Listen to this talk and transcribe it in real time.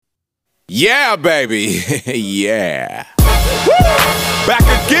Yeah, baby. Yeah. Woo! Back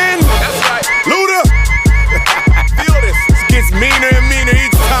again. That's right. Luda. Feel this. It gets meaner and meaner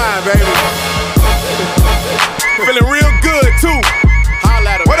each time, baby. Feeling real good, too.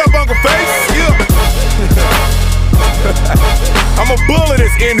 Holla at him. What up, Uncle Face? Yeah. I'm a bull of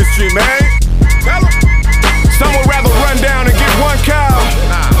this industry, man. Tell him. Some would rather run down and get one cow.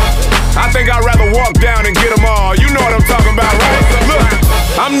 I think I'd rather walk down and get them all. You know what I'm talking about, right? Look,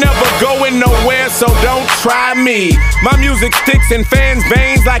 I'm never going nowhere, so don't try me. My music sticks in fans'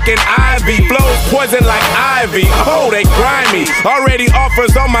 veins like an ivy. Flows poison like ivy. Oh, they grimy. Already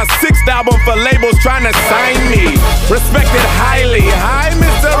offers on my 6th album for labels trying to sign me. Respected highly. Hi,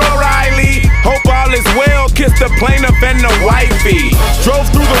 Mr. O'Reilly. Hope all is well. Kiss the plaintiff and the wifey. Drove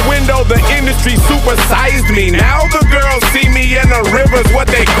through the window, the industry supersized me. Now the girls see me in the rivers,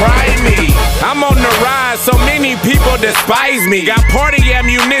 what they cry me. I'm on the rise, so many people despise me. Got party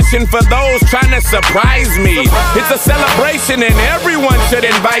ammunition for those trying to surprise me. It's a celebration and everyone should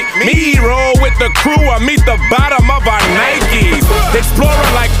invite me. Roll with the crew or meet the bottom of our Nikes. Explorer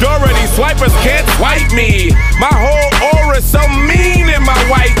like Dorothy, swipers can't swipe me. My whole aura's so mean in my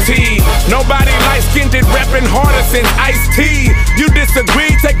white tee. Nobody light-skinned reppin' harder since Ice-T. You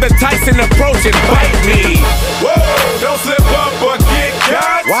disagree, take the Tyson approach and bite me. Whoa, don't slip up or get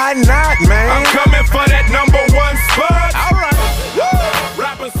got. Why not, man? I'm coming for that #1 spot. All right. Woo.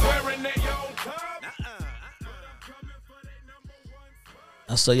 Rappers swearing they on top.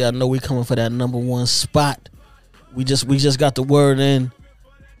 I so y'all know we coming for that #1 spot. We just got the word in.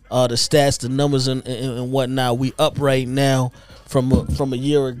 The stats, the numbers, and whatnot. We up right now from a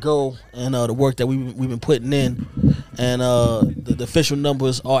year ago, and the work that we've been putting in, and the official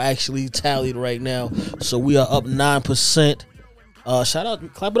numbers are actually tallied right now. So we are up 9%. Shout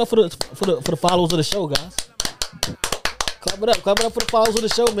out, clap it up for the followers of the show, guys. Clap it up for the followers of the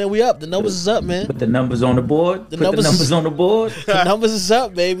show, man. We up. The numbers is up, man. Put the numbers on the board. The numbers on the board. The numbers is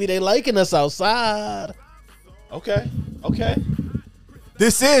up, baby. They liking us outside. Okay.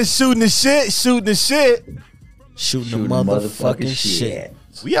 This is shooting the shit. Shooting the motherfucking shit.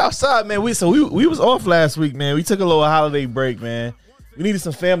 We outside, man. We was off last week, man. We took a little holiday break, man. We needed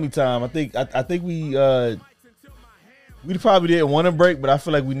some family time. I think we probably didn't want a break, but I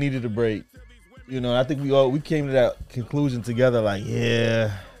feel like we needed a break. You know, I think we came to that conclusion together, like,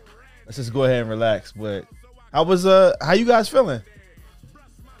 yeah, let's just go ahead and relax. But how you guys feeling?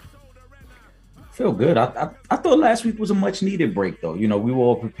 Feel good. I thought last week was a much needed break, though. You know, we were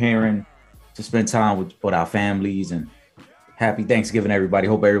all preparing to spend time with our families, and happy Thanksgiving, everybody.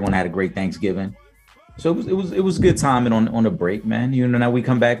 Hope everyone had a great Thanksgiving. So it was good timing on a break, man. You know, now we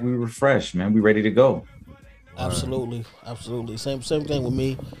come back, we refreshed, man. We ready to go. Absolutely. Same thing with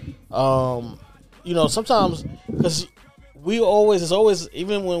me. You know, sometimes because it's always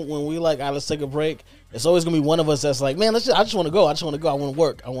even when we like, let's take a break. It's always gonna be one of us that's like, man, I just want to go. I want to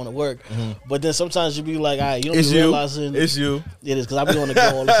work. Mm-hmm. But then sometimes you be like, all right, you don't be realizing it's you. It is because I be on the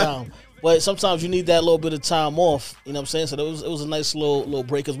go all the time. But sometimes you need that little bit of time off. You know what I'm saying? So it was a nice little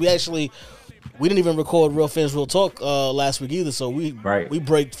break because we didn't even record Real Fans Real Talk last week either. So we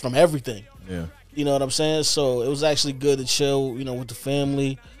break from everything. Yeah. You know what I'm saying? So it was actually good to chill, you know, with the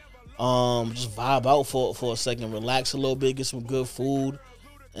family. Just vibe out for a second, relax a little bit, get some good food.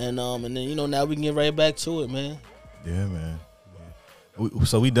 And then, you know, now we can get right back to it, man. Yeah, man. Yeah.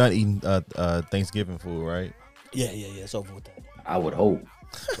 So we done eating Thanksgiving food, right? Yeah. It's over with that. I would hope.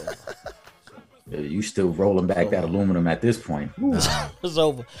 You still rolling back that aluminum at this point. It's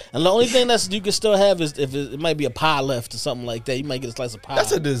over. And the only thing you can still have is if it might be a pie left or something like that. You might get a slice of pie.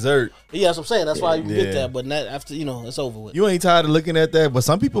 That's a dessert. Yeah, that's what I'm saying. That's why you can get that. But not after, you know, it's over with. You ain't tired of looking at that, but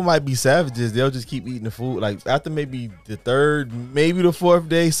some people might be savages. They'll just keep eating the food. Like after maybe the 3rd, maybe the 4th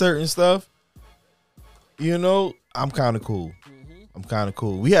day, certain stuff. You know, I'm kind of cool.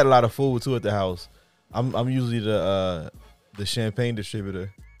 We had a lot of food too at the house. I'm usually the champagne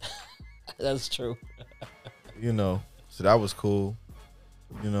distributor. That's true. You know, so that was cool.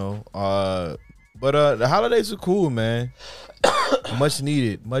 You know, but the holidays were cool, man. Much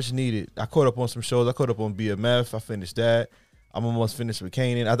needed. I caught up on some shows. I caught up on BMF. I finished that. I'm almost finished with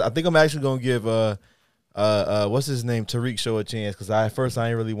Kanan. I think I'm actually gonna give what's his name, Tariq Show a chance because I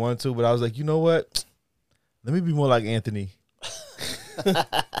didn't really want to, but I was like, you know what? Let me be more like Anthony.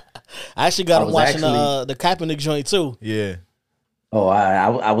 I actually got him watching the Kaepernick joint too. Yeah. Oh,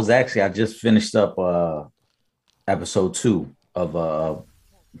 I just finished up episode 2 of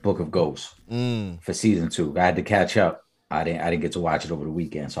Book of Ghosts for season 2. I had to catch up. I didn't get to watch it over the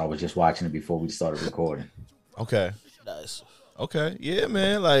weekend, so I was just watching it before we started recording. Okay. Nice. Okay. Yeah,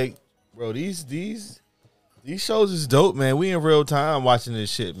 man. Like, bro, these These shows is dope, man. We in real time watching this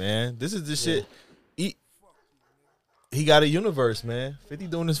shit, man. This is the shit. He got a universe, man. 50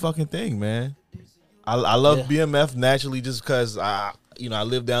 doing this fucking thing, man. I love BMF naturally just because I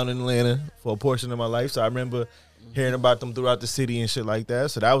lived down in Atlanta for a portion of my life, so I remember hearing about them throughout the city and shit like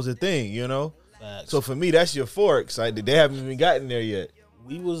that. So that was the thing, you know. Facts. So for me, that's your forks. They haven't even gotten there yet.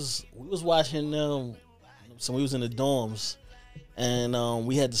 We was watching so we was in the dorms, and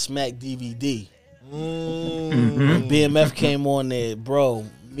we had the Smack DVD. When BMF came on there, bro.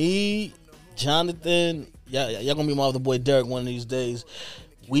 Me, Jonathan, y'all gonna be my other boy Derek one of these days.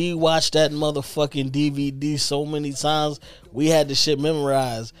 We watched that motherfucking DVD so many times. We had the shit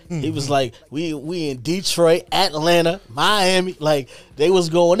memorized. He was like, we in Detroit, Atlanta, Miami. Like, they was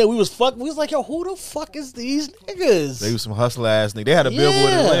going there. We was like, yo, who the fuck is these niggas? They was some hustle ass niggas. They had a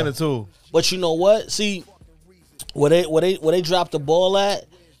billboard in Atlanta too. But you know what? See, where they dropped the ball at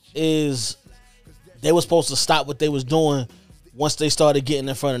is they were supposed to stop what they was doing once they started getting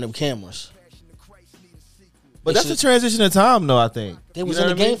in front of them cameras. But that's a transition of time, though. I think they was in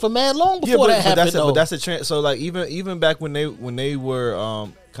the game for mad long before that happened. But that's a so like even back when they were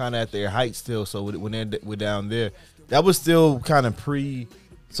kind of at their height still. So when they were down there, that was still kind of pre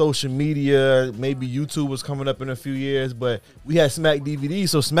social media. Maybe YouTube was coming up in a few years, but we had Smack DVDs.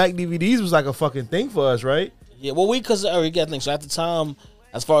 So Smack DVDs was like a fucking thing for us, right? Yeah. Well, because we got things. So at the time,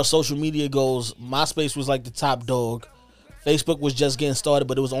 as far as social media goes, MySpace was like the top dog. Facebook was just getting started,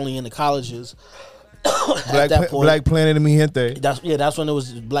 but it was only in the colleges. At that point, Black Planet Mi Gente. That's when it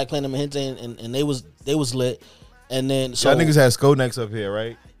was Black Planet Mi Gente, and they was lit. And then so y'all niggas had Skonex up here,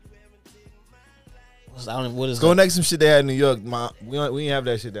 right? I don't know what is Skonex some shit they had in New York. We didn't have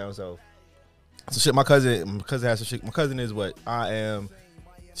that shit down south. So shit, my cousin has some shit. My cousin is what I am.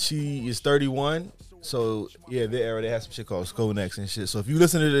 She is 31. So yeah, their era they had some shit called Skonex and shit. So if you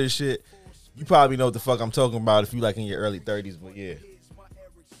listen to this shit, you probably know what the fuck I'm talking about if you like in your early 30s. But yeah.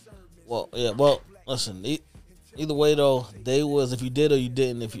 Well, listen. Either way though, they was, if you did or you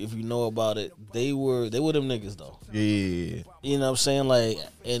didn't, if you know about it, they were them niggas though. Yeah. You know what I'm saying? Like,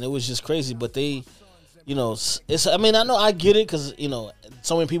 and it was just crazy. But they, you know, it's. I mean, I know I get it because you know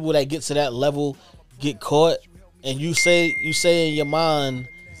so many people that get to that level get caught, and you say in your mind,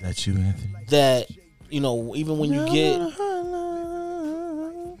 is that you, Anthony? That you know even when you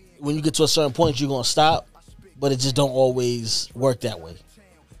get to a certain point, you're gonna stop, but it just don't always work that way.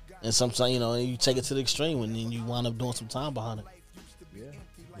 And sometimes, you know, you take it to the extreme and then you wind up doing some time behind it.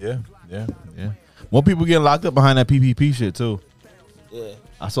 Yeah. More people getting locked up behind that PPP shit, too. Yeah.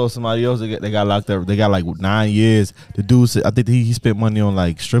 I saw somebody else, they got locked up. They got like 9 years. The dude said, I think he spent money on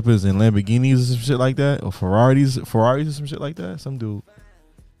like strippers and Lamborghinis or some shit like that. Or Ferraris or some shit like that. Some dude.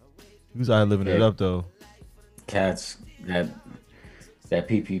 He was out here living it up, though. Cats, that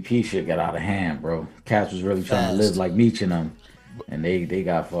PPP shit got out of hand, bro. Cats was really trying to live like Meech and them. And they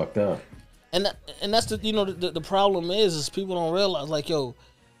got fucked up. And that's the problem is people don't realize, like, yo,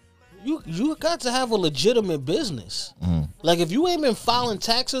 you got to have a legitimate business. Like, if you ain't been filing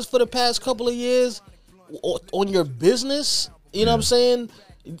taxes for the past couple of years on your business, you know what I'm saying?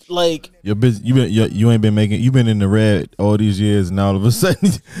 Like, your business, you ain't been making, you've been in the red all these years, and all of a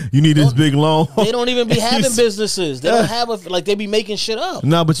sudden you need this big loan. They don't even be having businesses. They don't have they be making shit up.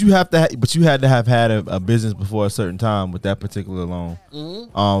 No, but you had to have had a business before a certain time with that particular loan.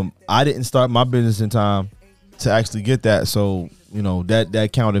 I didn't start my business in time to actually get that, so you know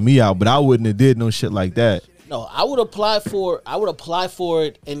that counted me out. But I wouldn't have did no shit like that. No, I would apply for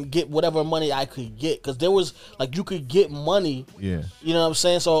it and get whatever money I could get, because there was like you could get money. Yeah, you know what I'm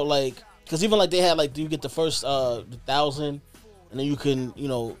saying. So like, because even like they had like you get the first 1,000, and then you can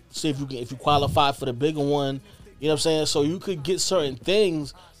see if you qualify for the bigger one. You know what I'm saying. So you could get certain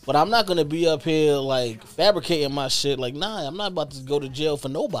things, but I'm not gonna be up here like fabricating my shit. Like, nah, I'm not about to go to jail for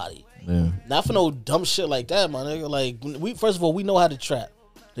nobody. Yeah, not for no dumb shit like that, my nigga. Like first of all, we know how to trap.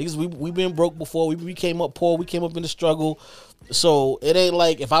 Niggas, we been broke before. We came up poor. We came up in the struggle. So it ain't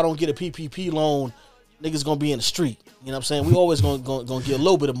like if I don't get a PPP loan, niggas gonna be in the street. You know what I'm saying? We always gonna get a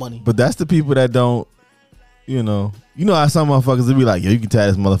little bit of money. But that's the people that don't, you know how some motherfuckers will be like, yo, you can tell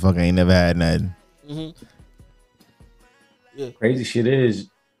this motherfucker ain't never had nothing. Mm-hmm. Yeah. Crazy shit is,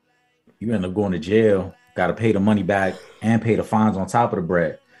 you end up going to jail, got to pay the money back and pay the fines on top of the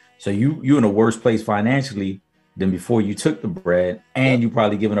bread. So you in a worse place financially than before you took the bread, and you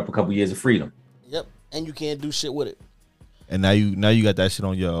probably giving up a couple years of freedom. Yep, and you can't do shit with it. And now you got that shit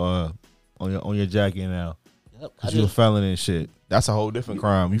on your jacket now. Yep, cause you're a felon and shit. That's a whole different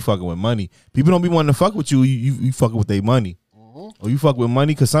crime. You fucking with money. People don't be wanting to fuck with you. You fucking with their money. Or you fuck with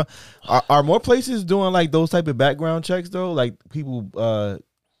money, cause are more places doing like those type of background checks though? Like people,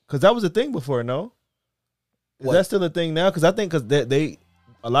 cause that was a thing before, no? Is that still a thing now? Because I think they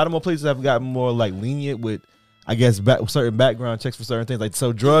a lot of more places have gotten more like lenient with, I guess, certain background checks for certain things. Like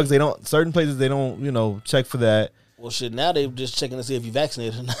so drugs, certain places they don't check for that. Well, shit, now they're just checking to see if you're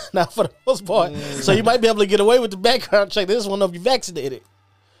vaccinated or not for the most part. So you might be able to get away with the background check. They just want to know if you're vaccinated.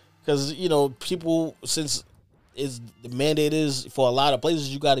 Because, people, since the mandate is for a lot of places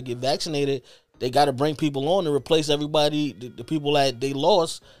you got to get vaccinated, they got to bring people on to replace everybody, the people that they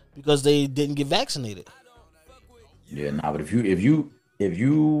lost because they didn't get vaccinated. Yeah, but if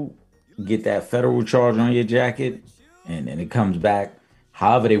you get that federal charge on your jacket and it comes back,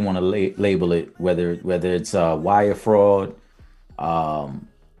 however they want to label it, whether it's wire fraud,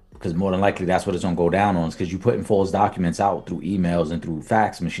 because more than likely that's what it's gonna go down on, because you putting false documents out through emails and through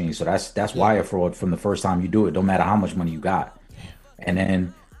fax machines. So that's wire fraud from the first time you do it. Don't matter how much money you got. And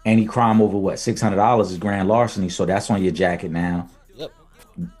then any crime over $600 is grand larceny. So that's on your jacket now. Yep.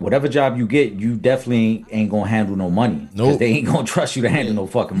 Whatever job you get, you definitely ain't gonna handle no money. Nope. They ain't gonna trust you to handle no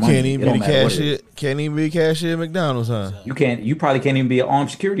fucking money. Can't even be the cashier. Can't even be a cashier at McDonald's, huh? You probably can't even be an armed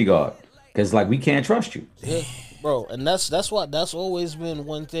security guard because we can't trust you. Yeah, bro, and that's always been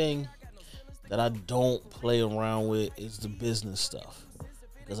one thing that I don't play around with is the business stuff.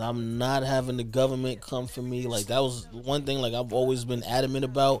 Because I'm not having the government come for me. Like that was one thing like I've always been adamant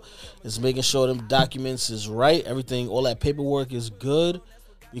about is making sure them documents is right, everything, all that paperwork is good.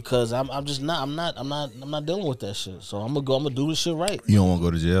 Because I'm not dealing with that shit. So I'm gonna do this shit right. You don't want to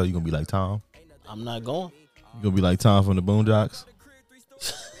go to jail. You gonna be like Tom. I'm not going. You gonna be like Tom from the Boondocks.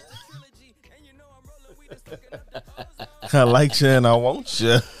 I like you and I want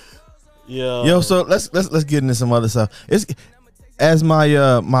you. Yeah. Yo, so let's get into some other stuff. It's as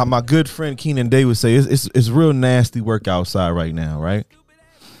my good friend Keenan Day would say, it's real nasty work outside right now, right?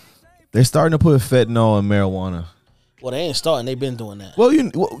 They're starting to put fentanyl in marijuana. Well, they ain't starting. They've been doing that. Well,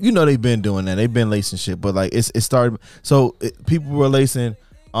 they've been doing that. They've been lacing shit, but like it started. So people were lacing.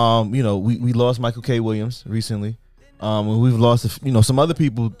 We lost Michael K. Williams recently. We've lost some other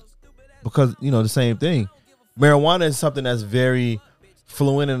people because the same thing. Marijuana is something that's very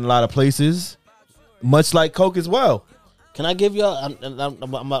fluent in a lot of places, much like coke as well. Can I give y'all?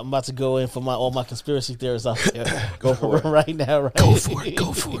 I'm about to go in for all my conspiracy theorists out there. Go for it right now. Right? Go for it.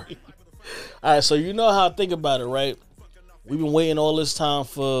 Go for it. All right, so you know how I think about it, right? We've been waiting all this time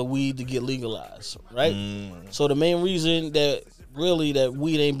for weed to get legalized, right? So the main reason that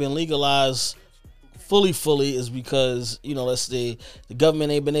weed ain't been legalized fully is because, let's say the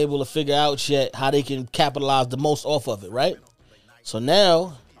government ain't been able to figure out yet how they can capitalize the most off of it, right? So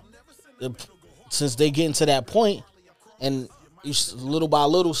now, since they getting to that point, and little by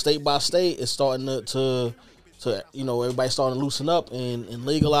little, state by state, it's starting to everybody's starting to loosen up and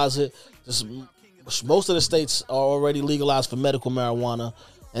legalize it. Most of the states are already legalized for medical marijuana,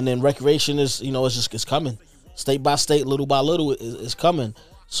 and then recreation is, it's coming. State by state, little by little, it's coming.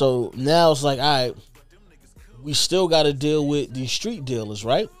 So now it's like, all right, we still got to deal with these street dealers,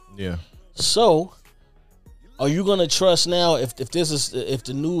 right? Yeah. So, are you gonna trust now if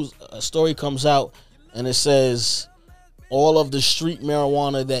the news story comes out and it says all of the street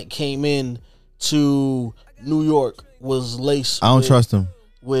marijuana that came in to New York was laced? I don't trust them.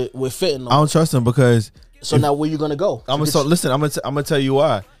 With fentanyl. I don't trust them because. So now where you gonna go? Listen. I'm gonna tell you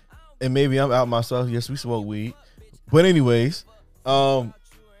why, and maybe I'm out myself. Yes, we smoke weed, but anyways, you know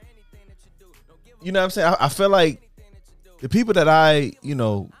what I'm saying. I feel like the people that I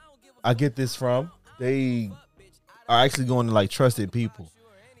get this from, they are actually going to like trusted people.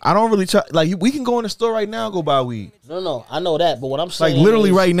 I don't really trust. Like we can go in the store right now and go buy weed. No, I know that, but what I'm saying, like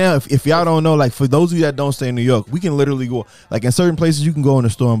literally right now, if y'all don't know, like for those of you that don't stay in New York, we can literally go. Like in certain places, you can go in the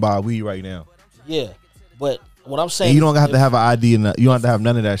store and buy weed right now. Yeah, but what I'm saying, and you don't have to have an ID, and you don't have to have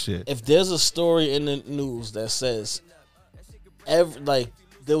none of that shit. If there's a story in the news that says there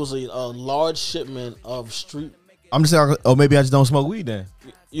was a large shipment of street, I'm just saying, or maybe I just don't smoke weed then.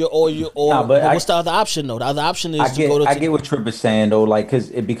 What's the other option though? The other option is to go to. I get what Tripp is saying though, like because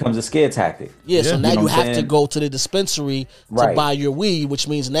it becomes a scare tactic. Yeah, so now you have to go to the dispensary to buy your weed, which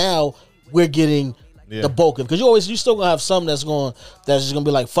means now we're getting the bulk of, because you still gonna have some that's just gonna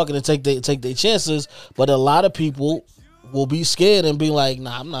be like fucking and take their chances, but a lot of people will be scared and be like,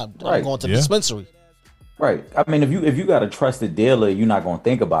 nah, I'm going to the dispensary. Right. I mean, if you got a trusted dealer, you're not gonna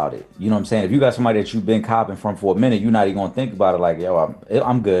think about it. You know what I'm saying? If you got somebody that you've been copping from for a minute, you're not even gonna think about it. Like, yo,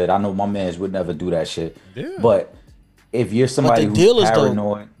 I'm good. I know my mans would never do that shit. Yeah. But if you're somebody who's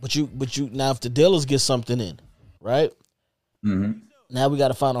paranoid, but you now if the dealers get something in, right? Mm-hmm. Now we got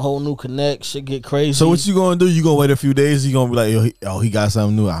to find a whole new connect. Shit get crazy. So what you gonna do? You gonna wait a few days? You gonna be like, yo, he got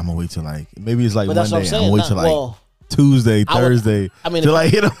something new. I'm gonna wait till like maybe it's like Monday. I'm gonna wait till like Tuesday, Thursday. I mean, till I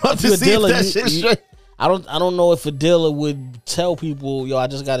hit him up to see if that shit straight. I don't know if a dealer would tell people, yo, I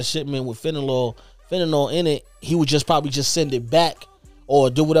just got a shipment with fentanyl in it. He would just probably just send it back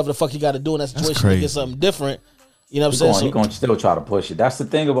or do whatever the fuck he got to do in that situation to get something different. You know what I'm saying? You're going to still try to push it. That's the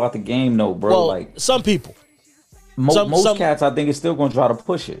thing about the game, though, bro. Well, like some people. Most cats, I think, is still going to try to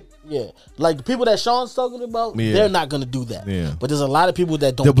push it. Yeah. Like the people that Sean's talking about, they're not going to do that. Yeah. But there's a lot of people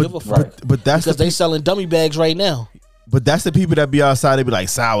that don't give a fuck. But that's because they selling dummy bags right now. But that's the people that be outside. They be like,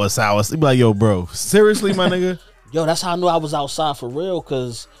 sour. They be like, yo, bro, seriously, my nigga? Yo, that's how I knew I was outside for real,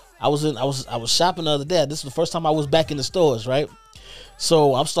 because I was shopping the other day. This is the first time I was back in the stores, right?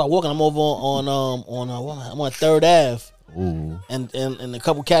 So I'm start walking. I'm over on I'm on 3rd Ave. Ooh. And a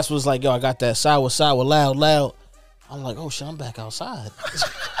couple cats was like, yo, I got that sour, loud. I'm like, oh shit, I'm back outside.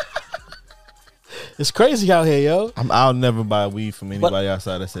 It's crazy out here, yo. I'll never buy weed from anybody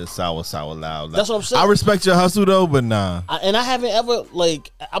outside that says sour, loud. That's what I'm saying. I respect your hustle though, but nah. I haven't ever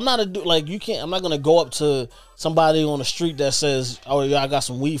I'm not you can't. I'm not gonna go up to somebody on the street that says, oh yeah, I got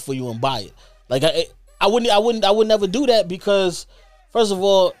some weed for you and buy it. Like I would never do that because first of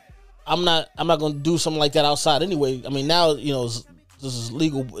all, I'm not gonna do something like that outside anyway. I mean now this is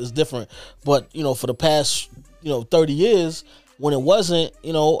legal, it's different, but for the past 30 years. When it wasn't,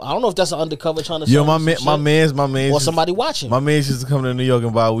 I don't know if that's an undercover trying to. Yo, my man's or somebody watching. My man's used to come to New York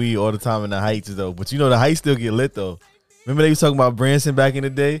and buy weed all the time in the Heights though. But the Heights still get lit though. Remember they was talking about Branson back in the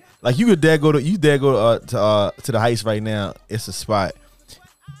day? Like you could go to the Heights right now. It's a spot,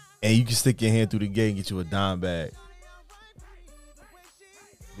 and you can stick your hand through the gate and get you a dime bag.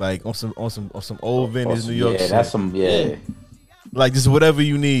 Like on some old vintage New York shit. That's some Like just whatever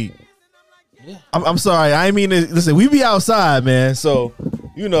you need. Yeah. I'm sorry. I ain't mean to listen. We be outside, man. So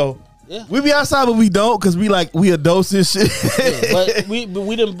we be outside, but we don't because we adults and shit. But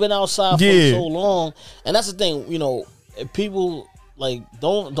we done been outside for so long, and that's the thing. People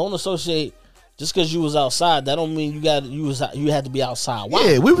don't associate just because you was outside. That don't mean you had to be outside.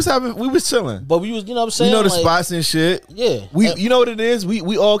 Why? Yeah, we was chilling, but we was what I'm saying. We know the spots and shit. Yeah, you know what it is.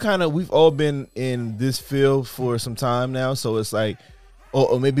 We've all been in this field for some time now, so it's like.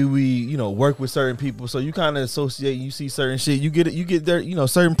 Or maybe we, work with certain people, so you kind of associate. You see certain shit, you get their,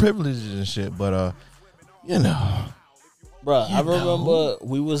 certain privileges and shit. But, bro, I remember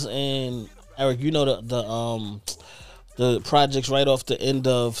we was in Eric. The projects right off the end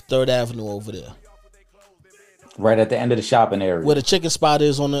of 3rd Avenue over there, right at the end of the shopping area, where the chicken spot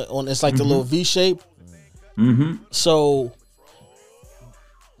is on it's like the little V shape. Mm-hmm. So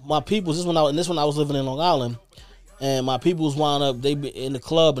my people, this one I was living in Long Island. And my peoples wound up, they be in the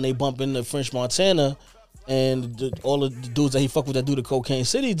club and they bump into French Montana and all the dudes that he fuck with that do the Cocaine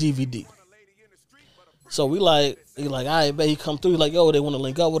City DVD. So he like, all right, bet he come through. He like, yo, they want to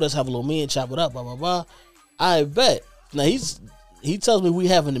link up with us, have a little meeting, chop it up, blah, blah, blah. I bet. Now he tells me we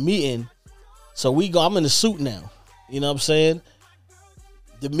having a meeting. So I'm in the suit now. You know what I'm saying?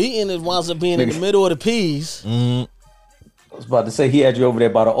 The meeting winds up being in the middle of the P's. Mm-hmm. I was about to say he had you over there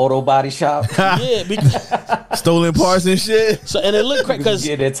by the auto body shop. Yeah, because stolen parts and shit. So and it looked crazy because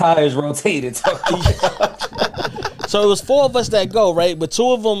their tires rotated. So it was 4 of us that go, right? But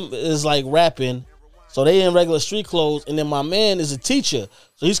 2 of them is like rapping, so they in regular street clothes, and then my man is a teacher,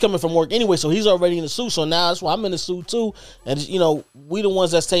 so he's coming from work anyway, so he's already in the suit. So now that's why I'm in the suit too, and we the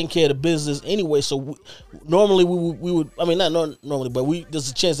ones that's taking care of the business anyway. So normally we would, I mean not normally, but there's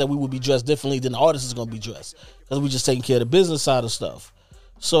a chance that we would be dressed differently than the artist is gonna be dressed. Because we just taking care of the business side of stuff.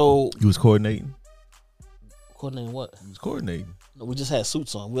 So you was coordinating? Coordinating what? You was coordinating. No, we just had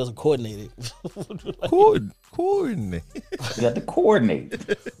suits on. We wasn't coordinated. Coordinate. You got to coordinate.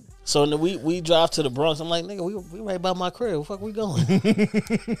 So then we drive to the Bronx. I'm like, nigga, we right by my crib. Where the fuck we going?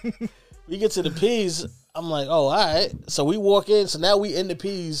 We get to the P's. I'm like, oh, all right. So we walk in. So now we in the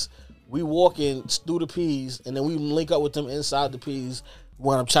P's. We walk in through the P's, and then we link up with them inside the P's.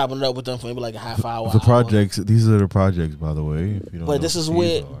 When I'm chopping it up with them for maybe like a half hour. The projects, these are the projects, by the way. If you don't but this is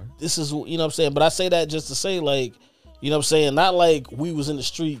where, this is, what I'm saying. But I say that just to say, like, you know what I'm saying? Not like we was in the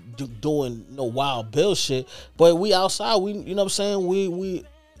street doing no wild bill shit, but we outside. We, you know what I'm saying? We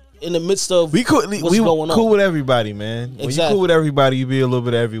in the midst of what's going on. Cool with everybody, man. When you cool with everybody, you be a little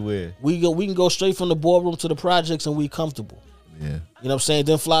bit everywhere. We can go straight from the boardroom to the projects and we comfortable. Yeah. You know what I'm saying?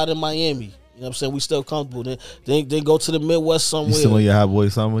 Then fly to Miami. You know what I'm saying? We still comfortable. Then go to the Midwest somewhere. You still in your hot boy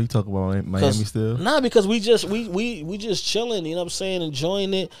summer? You talk about Miami still? Nah, because we just chilling, you know what I'm saying,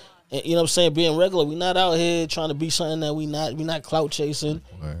 enjoying it. And, you know what I'm saying, being regular. We not out here trying to be something that we not clout chasing.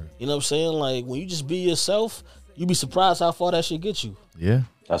 Right. You know what I'm saying? Like when you just be yourself, you be surprised how far that shit gets you. Yeah.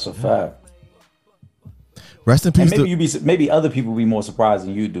 That's a fact. Rest in peace. And maybe other people be more surprised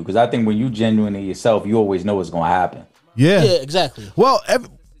than you do. Because I think when you genuinely yourself, you always know what's gonna happen. Yeah. Yeah, exactly. Well,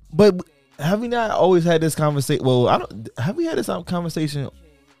 but have we not always had this conversation? Well, I don't. Have we had this conversation?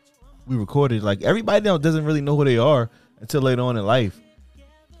 We recorded like everybody now doesn't really know who they are until later on in life.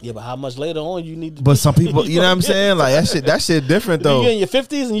 Yeah, but how much later on you need to? But some people, you know what I'm saying? Like that shit different though. You in your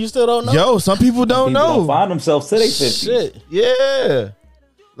 50s and you still don't know? Yo, some people don't People know. don't find themselves to their 50s. Shit. Yeah,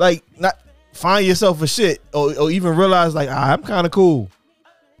 like not find yourself a shit or even realize like I'm kind of cool,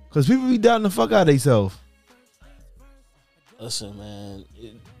 because people be doubting the fuck out of themselves. Listen, man,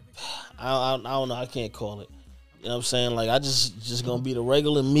 I don't know. I can't call it. You know what I'm saying? Like I just gonna be the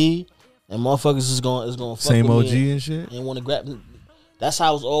regular me, and motherfuckers is gonna fuck Same with OG me and shit. and want to grab. That's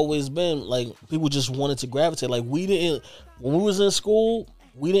how it's always been. Like people just wanted to gravitate. Like we didn't when we was in school.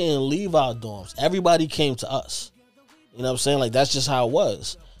 We didn't leave our dorms. Everybody came to us. You know what I'm saying? Like that's just how it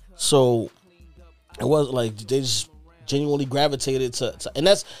was. So it was like they just genuinely gravitated to and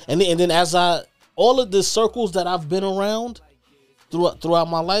then as all of the circles that I've been around throughout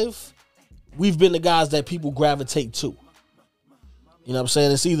my life, we've been the guys that people gravitate to. You know what I'm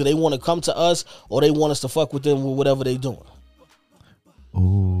saying? It's either they want to come to us or they want us to fuck with them with whatever they doing.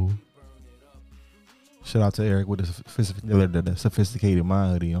 Ooh. Shout out to Eric with the sophisticated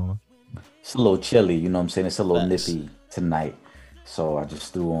mind hoodie on. It's a little chilly, you know what I'm saying? It's a little Facts. nippy tonight. So I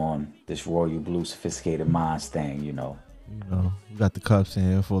just threw on this Royal Blue Sophisticated Minds thing, you know. You know, we got the cups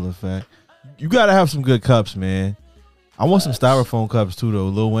in here full effect. You gotta have some good cups, man. I want some styrofoam cups too, though.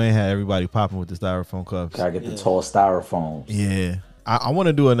 Lil Wayne had everybody popping with the styrofoam cups. Gotta get the tall styrofoam. Yeah, I want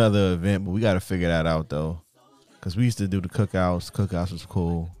to do another event, but we gotta figure that out though, because we used to do the cookouts. Cookouts was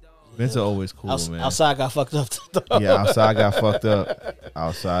cool. Events are always cool, man. Outside got fucked up. Yeah, outside got fucked up.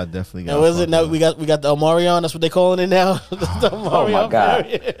 Outside definitely got. And was fucked it now? up. We got the Omarion. That's what they calling it now. The Omarion my God.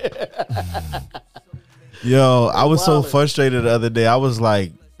 period. Yo, I was so wildin'. frustrated the other day. I was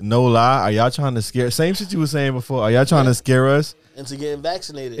like, no lie, are y'all trying to scare? Same shit you were saying before. Are y'all trying to scare us Into getting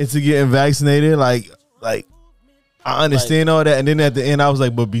vaccinated. into getting vaccinated? Like I understand all that, and then at the end, I was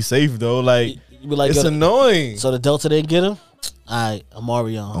like, but be safe though. Like You be like, it's yo, annoying. so the Delta didn't get him. Alright,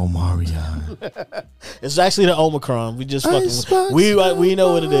 Omarion. Omarion. It's actually the Omicron. We just fucking we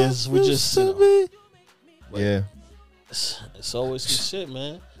know what it is. We just Yeah. it's always some shit,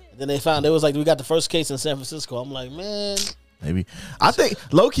 man. And then they found it was like we got the first case in San Francisco. I'm like, man, Maybe I think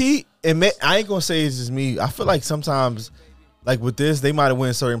low key, I ain't gonna say it's just me. I feel like sometimes, like with this, they might have went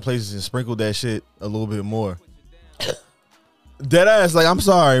in certain places and sprinkled that shit a little bit more. Dead ass, like I'm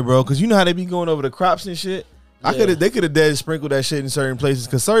sorry, bro, because you know how they be going over the crops and shit. Yeah. They could have dead sprinkled that shit in certain places.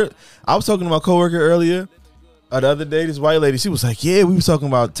 Cause I was talking to my coworker earlier, the other day. This white lady, she was like, "Yeah, we was talking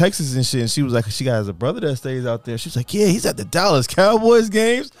about Texas and shit." And she was like, "She has a brother that stays out there." She was like, "Yeah, he's at the Dallas Cowboys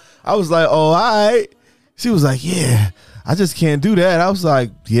games." I was like, "Oh, all right." She was like, "Yeah, I just can't do that." I was like,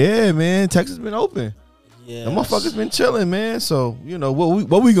 "Yeah, man, Texas been open. yeah, The motherfuckers been chilling, man. So you know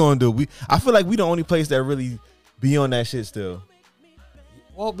what we gonna do? I feel like we the only place that really be on that shit still."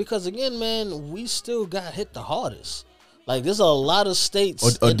 Well, because again, man, we still got hit the hardest. Like there's a lot of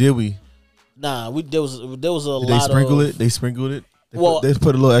states. Or did we? Nah, there was a Did lot. they sprinkle of, it? They sprinkled it. Well, they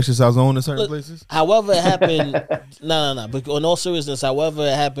put a little exercise on in certain places. However, it happened. No. But in all seriousness, however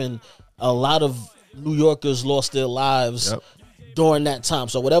it happened, a lot of New Yorkers lost their lives during that time.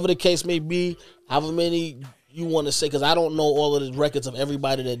 So whatever the case may be, however many you want to say, because I don't know all of the records of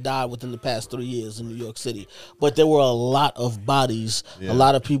everybody that died within the past 3 years in New York City, but there were a lot of bodies, a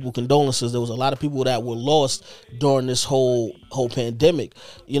lot of people, condolences. There was a lot of people that were lost during this whole pandemic.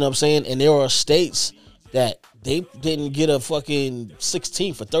 You know what I'm saying? And there are states that they didn't get a fucking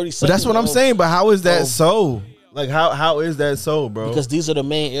 16 for 30 seconds. But that's what I'm saying. But how is that so? Like how is that so, bro? Because these are the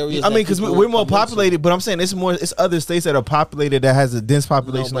main areas. I mean, because we're more populated, but I'm saying it's other states that are populated that has a dense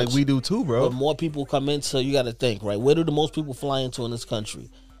population like we do too, bro. But more people come into, you got to think, right? Where do the most people fly into in this country?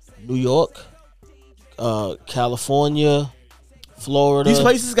 New York, California, Florida. These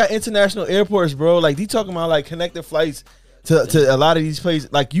places got international airports, bro. Like they talking about like connected flights to a lot of these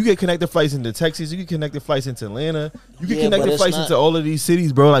places. Like you get connected flights into Texas, you get connected flights into Atlanta, you get connected flights into all of these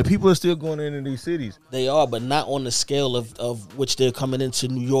cities, bro. Like people are still going into these cities. They are, but not on the scale of which they're coming into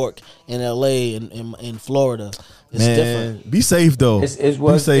New York and LA and Florida. It's different. Be safe though. It's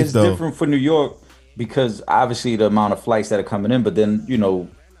though. different for New York because obviously the amount of flights that are coming in, but then you know,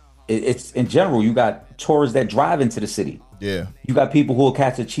 it's in general you got tourists that drive into the city. Yeah, you got people who will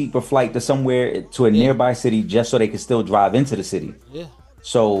catch a cheaper flight to somewhere to a nearby city just so they can still drive into the city. Yeah.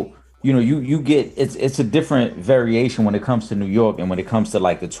 So you know you get it's a different variation when it comes to New York and when it comes to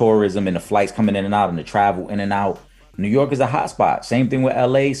like the tourism and the flights coming in and out and the travel in and out. New York is a hot spot. Same thing with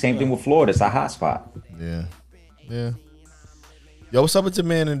LA. Same thing with Florida. It's a hot spot. Yeah. Yo, what's up with your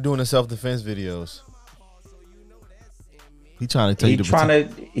man and doing the self-defense videos? He trying to tell He you to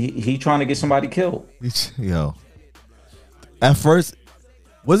he trying to get somebody killed. Yo. At first,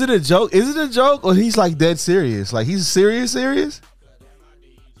 was it a joke? Is it a joke or he's like dead serious? Like he's serious?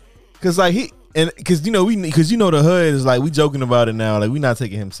 Cause like cause you know the hood is like we joking about it now. Like we not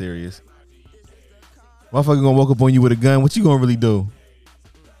taking him serious. Motherfucker gonna walk up on you with a gun. What you gonna really do?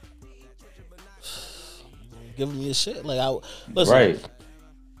 Giving me a shit. Like listen. Right.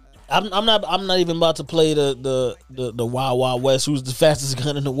 I'm not even about to play the Wild Wild West. Who's the fastest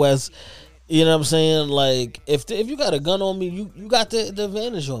gun in the West? You know what I'm saying? Like if you got a gun on me, you got the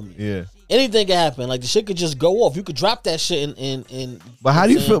advantage on me. Yeah. Anything can happen. Like the shit could just go off. You could drop that shit in. But how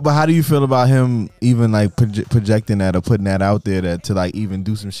do you feel? But how do you feel about him even like projecting that or putting that out there to like even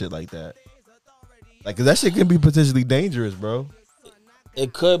do some shit like that? Like, cause that shit can be potentially dangerous, bro.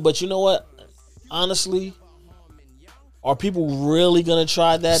 It could, but you know what? Honestly, are people really gonna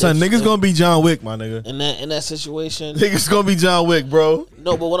try that? Son, niggas gonna be John Wick, my nigga. In that situation, Niggas gonna be John Wick, bro.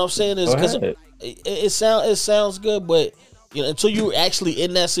 no. But what I'm saying is because it sounds good, but you know, until you're actually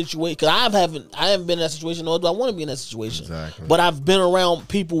in that situation, because I haven't been in that situation, nor do I want to be in that situation. Exactly. But I've been around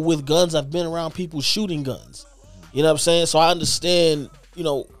people with guns. I've been around people shooting guns. You know what I'm saying? So I understand, you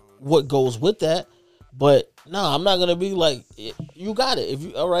know, what goes with that. But no, I'm not gonna be like, you got it. If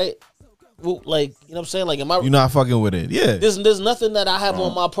you all right, well, like, you know what I'm saying? Like, am I? You're not fucking with it. Yeah. There's nothing that I have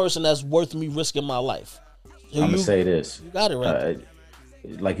on my person that's worth me risking my life. So I'm gonna say this. You got it right.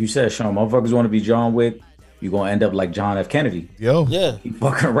 Like you said, Sean, motherfuckers want to be John Wick. You gonna end up like John F. Kennedy. Yo. Yeah. You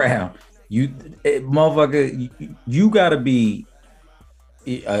fucking around. Motherfucker, you gotta be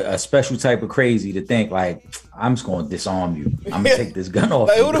a special type of crazy to think like, I'm just gonna disarm you. I'm gonna take this gun off.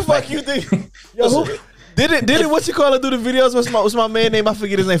 Like, who the fuck you think? Yo, who? Did it? What you call it? Do the videos? What's my man name? I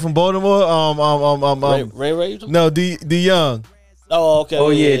forget his name from Baltimore. Ray. No, D Young. Oh, okay. Oh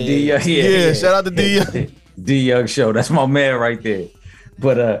yeah, D Young. Yeah. Shout out to D Young. D Young show. That's my man right there.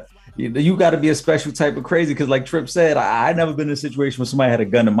 But you got to be a special type of crazy because, like Trip said, I never been in a situation where somebody had a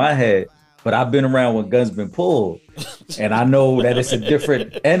gun in my head. But I've been around when guns been pulled, and I know that it's a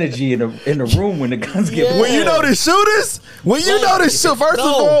different energy in the room when the guns get pulled. When you know the shooters, first of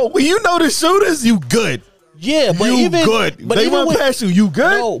all, when you know the shooters, you good. Yeah, but you good. They run past you. You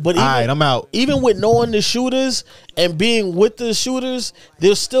good? No, but all right, I'm out. Even with knowing the shooters and being with the shooters,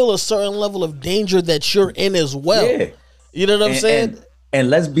 there's still a certain level of danger that you're in as well. Yeah. You know what I'm saying?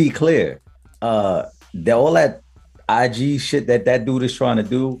 And let's be clear, all that IG shit that dude is trying to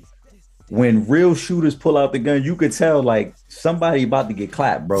do. When real shooters pull out the gun, you could tell like somebody about to get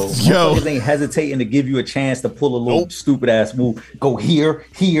clapped, bro. Motherfuckers ain't hesitating to give you a chance to pull a little stupid ass move. Go here.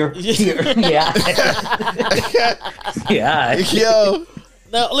 Yeah. Yeah. Yo.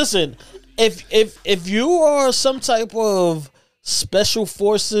 Now listen, if you are some type of special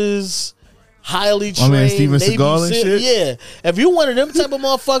forces, highly trained, man, Steven Seagal and shit? Yeah. If you one of them type of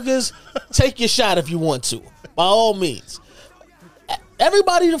motherfuckers, take your shot if you want to. By all means.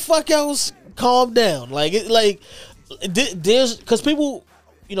 Everybody the fuck else calm down. There's because people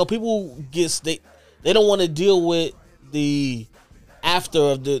get they don't want to deal with the after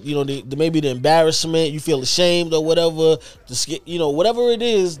of the maybe the embarrassment. You feel ashamed or whatever. Whatever it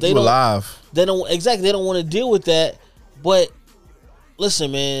is, they don't want to deal with that. But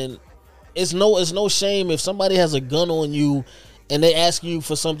listen, man, it's no shame if somebody has a gun on you and they ask you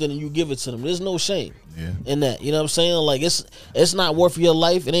for something and you give it to them. There's no shame in that. You know what I'm saying? Like it's not worth your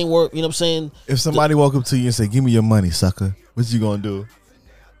life. It ain't worth, you know what I'm saying? If somebody walk up to you and say, "Give me your money, sucker," what you gonna do?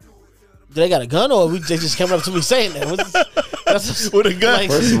 Do they got a gun or they just coming up to me saying that? With a gun.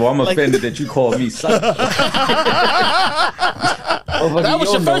 First of all, I'm offended that you called me sucker. That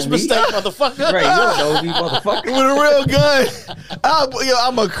was your first mistake, motherfucker. Right, you don't know me, motherfucker. With a real gun.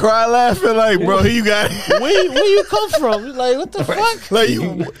 I'm gonna cry laughing like, bro, here you got it. Where you come from? Like, what the fuck? Like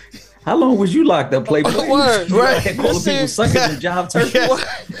you. How long was you locked up, Playboy? Word, right? Calling people suckers and job turkeys.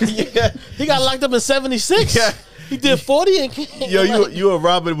 Yeah. He got locked up in 76. Yeah. He did 40 and yo, you a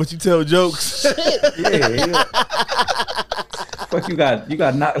Robin, but you tell jokes. Yeah. Fuck, you got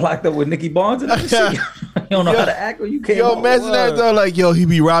locked up with Nicky Barnes and that shit. You don't know how to act or you can't. Yo, imagine that though. Like, yo, he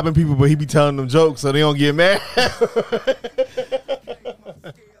be robbing people, but he be telling them jokes so they don't get mad.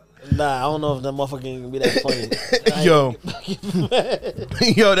 Nah, I don't know if that motherfucker can be that funny. Yo,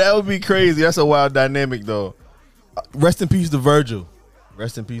 that would be crazy. That's a wild dynamic though. Rest in peace to Virgil.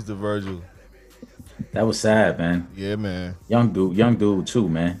 That was sad, man. Yeah, man. Young dude too,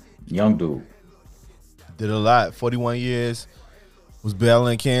 man. Young dude. Did a lot. 41 years. Was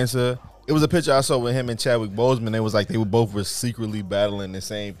battling cancer. It was a picture I saw with him and Chadwick Boseman. It was like they were secretly battling the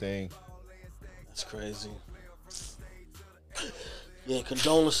same thing. That's crazy. Yeah,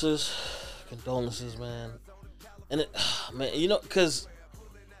 condolences, man. And it, man, you know, because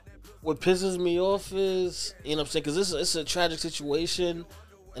what pisses me off is, you know what I'm saying, because it's a tragic situation,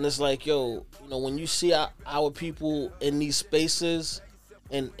 and it's like, yo, you know, when you see our people in these spaces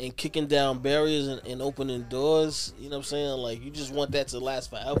and kicking down barriers and opening doors, you know what I'm saying, like, you just want that to last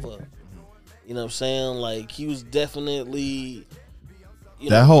forever. You know what I'm saying? Like, he was definitely,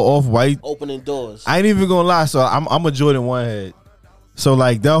 that whole Off-White opening doors. I ain't even gonna lie. So I'm a Jordan 1 head. So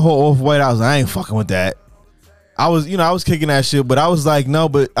like that whole Off-White, I ain't fucking with that. I was kicking that shit, but I was like, no,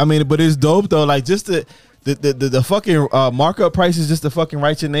 but it's dope though. Like just the fucking markup prices just to fucking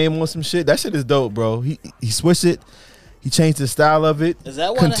write your name on some shit. That shit is dope, bro. He switched it. He changed the style of it. Is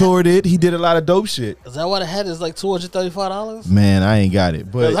that why contoured it? He did a lot of dope shit. Is that why the hat is like $235? Man, I ain't got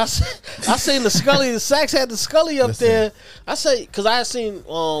it, but I seen the Scully. The Saks had the Scully up there. I say because I had seen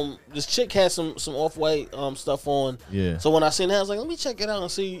this chick had some Off-White stuff on. Yeah. So when I seen that, I was like, let me check it out and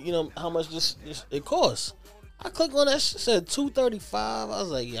see, you know, how much this it costs. I clicked on that shit, said $235. I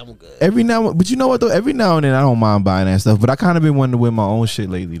was like, yeah, I'm good. But you know what though? Every now and then I don't mind buying that stuff, but I kind of been wanting to wear my own shit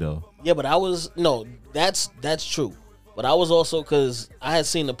lately though. Yeah, but that's true. But I was also, because I had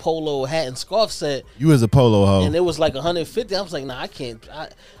seen the polo hat and scarf set. You was a polo hoe, and it was like $150. I was like, nah, I can't.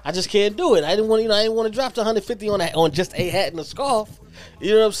 I just can't do it. I didn't want to drop the $150 on just a hat and a scarf.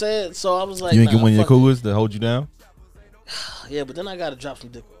 You know what I'm saying? So I was like, you ain't get one of your cougars to hold you down. Yeah, but then I gotta drop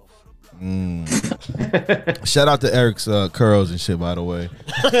some dick off. Shout out to Eric's curls and shit, by the way.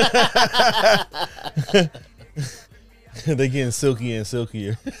 They getting silkier and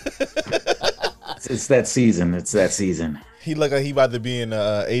silkier. It's that season. It's that season. He look like he about to be in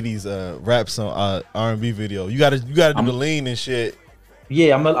 80s rap song, R&B video. You gotta do the lean and shit.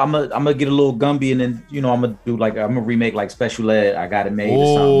 Yeah, I'm gonna get a little Gumby, and then I'm gonna remake like Special Ed. I got it made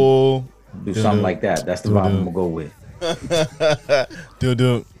or something. Do something like that. That's the vibe I'm gonna go with.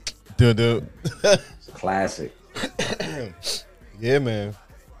 Do. It's a classic. Yeah, man.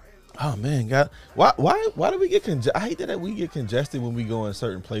 Oh man, God, why do we get congested? I hate that we get congested when we go in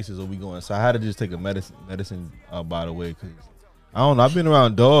certain places or we go inside. I had to just take a medicine by the way, because I don't know. I've been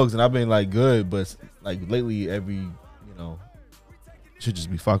around dogs and I've been like good, but like lately every should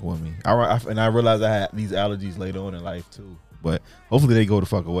just be fucking with me. And I realized I had these allergies later on in life too, but hopefully they go the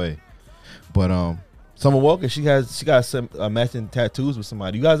fuck away. But Summer Walker, she got some matching tattoos with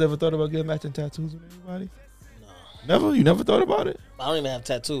somebody. You guys ever thought about getting matching tattoos with anybody? Never? You never thought about it? I don't even have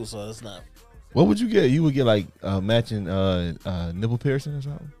tattoos, so it's not. What would you get? You would get like matching nipple piercing or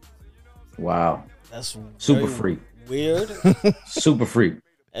something? Wow. That's super freak. Weird. Super freak.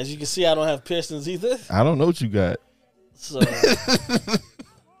 As you can see, I don't have piercings either. I don't know what you got. So I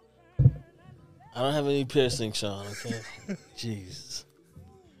don't have any piercings, Sean. Okay. Jeez.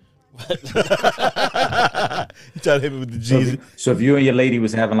 You try to hit me with the G's. So if you and your lady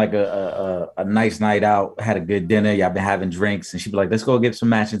was having like a nice night out, had a good dinner, y'all been having drinks, and she'd be like, let's go get some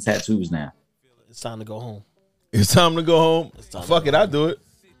matching tattoos now. It's time to go home. It's time to go home. Fuck it, I'll do it.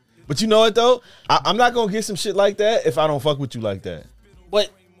 But you know what though? I'm not gonna get some shit like that if I don't fuck with you like that. But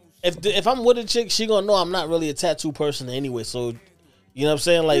if I'm with a chick, she gonna know I'm not really a tattoo person anyway. So you know what I'm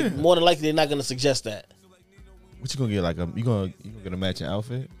saying? Like more than likely they're not gonna suggest that. What you gonna get? Like you gonna get a matching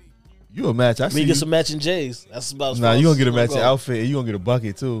outfit? You a match? I see. Me get some matching J's. That's about. Nah, you gonna get a matching outfit and you gonna get a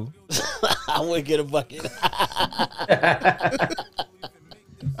bucket too. I would get a bucket. I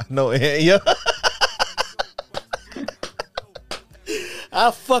know, yeah.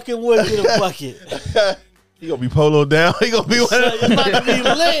 I fucking would get a bucket. He gonna be polo down. He gonna be one. It's about to be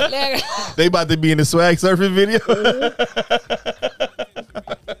lit, nigga. They about to be in the swag surfing video.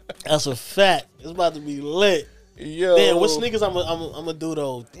 That's a fact. It's about to be lit. Yo. Damn, what sneakers I'm gonna do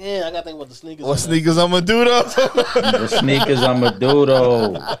though? Damn, I gotta think about the sneakers. What sneakers I'm gonna do though? The sneakers I'm gonna do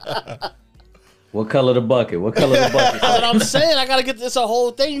though. What color the bucket? What color the bucket? That's what I'm saying. I gotta get this a whole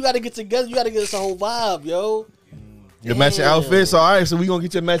thing. You gotta get together. You gotta get this a whole vibe, yo. Your matching outfit. So all right, so we gonna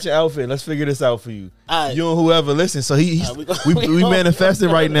get your matching outfit. Let's figure this out for you. Right. You and whoever listen. So we manifested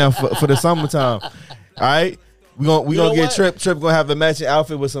right now for the summertime. All right. We gonna get Trip gonna have a matching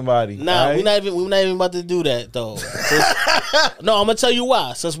outfit with somebody. Nah, right? we're not even about to do that though. No, I'm gonna tell you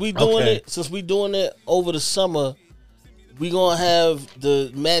why. Since we doing it over the summer, we gonna have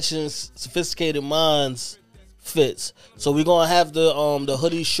the matching Sophisticated Minds fits. So we gonna have the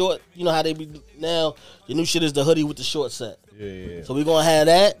hoodie short. You know how they be now. The new shit is the hoodie with the short set. Yeah. So we gonna have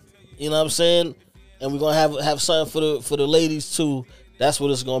that. You know what I'm saying? And we gonna have something for the ladies too. That's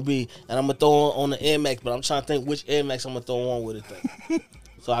what it's gonna be, and I'm gonna throw on the Air Max, but I'm trying to think which Air Max I'm gonna throw on with it. Though.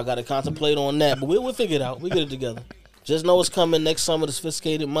 So I gotta contemplate on that, but we'll figure it out. We get it together. Just know it's coming next summer. The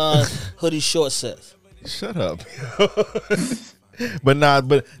Sophisticated Minds hoodie short sets. Shut up. but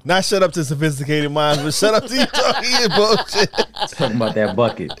not shut up to sophisticated minds, but shut up to you talking bullshit. Talking about that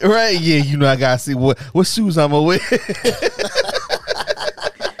bucket. Right? Yeah, you know I gotta see what shoes I'm gonna wear.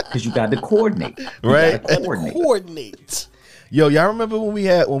 Because you got to coordinate. Right? Coordinate. Yo, y'all remember when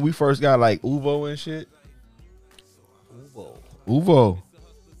we first got like Uvo and shit? Uvo.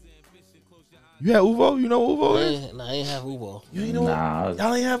 You had Uvo? You know what Uvo is? Nah, I ain't have Uvo. You ain't know? Nah.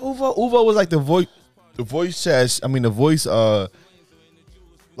 Y'all ain't have Uvo? Uvo was like the voice chat. I mean the voice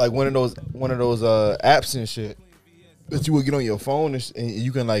like one of those apps and shit that you would get on your phone and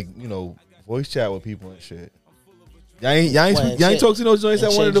you can like, you know, voice chat with people and shit. Y'all ain't talk to no joints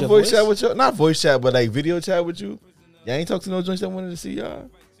that wanted to voice chat with you? Not voice chat, but like video chat with you? Y'all ain't talk to no joints that wanted to see y'all?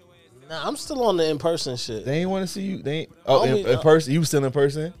 Nah, I'm still on the in-person shit. They ain't want to see you? They ain't, in person? You still in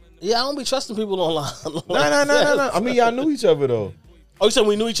person? Yeah, I don't be trusting people online. No. I mean, y'all knew each other though. Oh, you said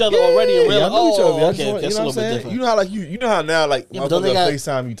we knew each other already in real life? Y'all knew each other. Okay, you know what I'm saying? You know how like you know how now like yeah, but they got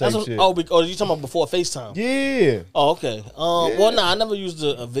FaceTime you type shit. Oh, you talking about before FaceTime? Yeah. Oh, okay. Well, nah, I never used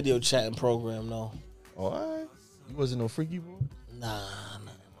a video chatting program, no. Oh, all right. You wasn't no freaky boy? Nah.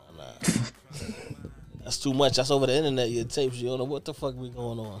 That's too much. That's over the internet. Your tapes. You don't know what the fuck be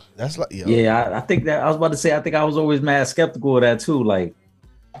going on. That's like Yeah, I think that I was about to say. I think I was always mad skeptical of that too. Like,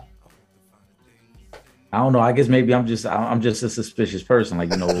 I don't know. I guess maybe I'm just a suspicious person. Like,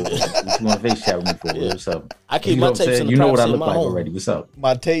 you know, what you want to face chat with me for? What's up? I keep you my know tapes in the You know what I privacy of look my like home. already. What's up?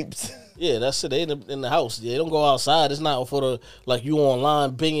 my tapes. Yeah, that's it. They in the house. Yeah, they don't go outside. It's not for the like you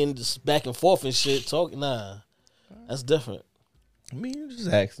online binging just back and forth and shit. Talking. Nah, that's different. I mean, you just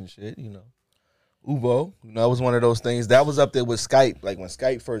asking shit, you know. Uvo, you know, that was one of those things that was up there with Skype. Like when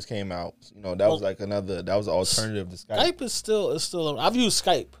Skype first came out, you know, that was like that was an alternative to Skype. Skype is still. I've used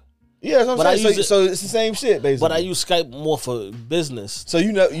Skype. Yeah, that's what But I'm I saying. use So it's the same shit, basically. But I use Skype more for business. So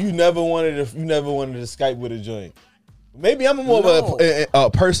you never wanted to Skype with a joint. Maybe I'm more of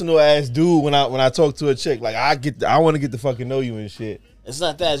a personal ass dude when I talk to a chick. Like I want to get to fucking know you and shit. It's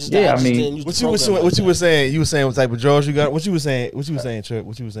not that. It's just Yeah, that I I just mean, didn't use What the you was program what like you that. was saying? You was saying what type of drawers you got? What you was saying? What you was saying, Trip?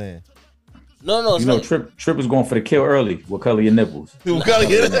 What you was saying? No. It's You know, like, Trip is going for the kill early. What color your nipples? What color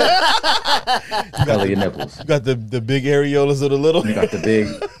you Color your nipples. You got the big areolas or the little? You got the big.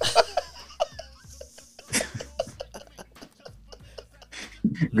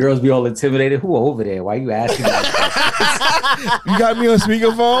 Girls be all intimidated. Who over there? Why you asking that? You got me on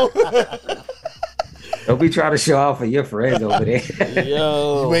speakerphone? Don't be trying to show off for your friends over there.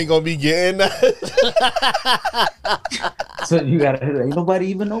 yo, You ain't gonna be getting that. So you gotta. Ain't nobody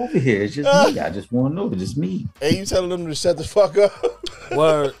even over here. It's just me. I just want to know. It's just me. Hey, you telling them to shut the fuck up?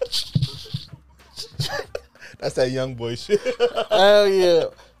 word. That's that young boy shit. Hell yeah.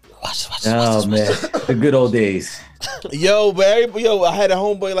 Watch Oh man, the good old days. Yo, but I had a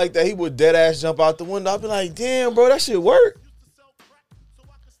homeboy like that. He would dead ass jump out the window. I'd be like, damn, bro, that shit work.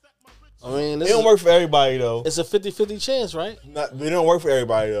 I mean, It don't work for everybody though. It's a 50-50 chance, right? It don't work for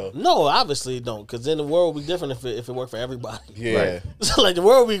everybody though. No, obviously it don't, because then the world would be different if it worked for everybody. Yeah, Right. So like the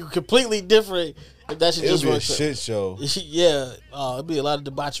world would be completely different if that shit it'll just be a works. shit show. Yeah, it'd be a lot of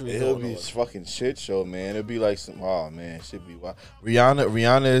debauchery. It'll going be a on. fucking shit show, man. It'll be like some. Oh man, shit be wild.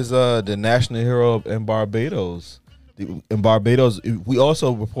 Rihanna is the national hero in Barbados. In Barbados, we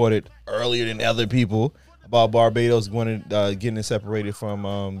also reported earlier than other people about Barbados getting separated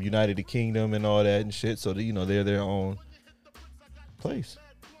from United Kingdom and all that and shit. So that, you know, they're their own place.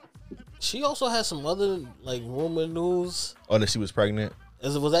 She also had some other like rumor news. Oh, that she was pregnant.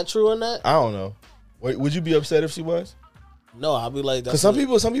 Was that true or not? I don't know. Wait, would you be upset if she was? No, I'll be like, Because some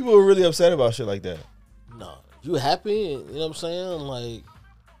people are really upset about shit like that. No, you happy? You know what I'm saying? Like,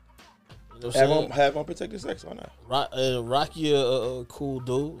 you know what I'm saying? Have unprotected sex. Why not? Rocky a cool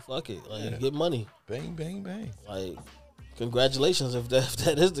dude. Fuck it, like get money. Bang, bang, bang. Like, congratulations if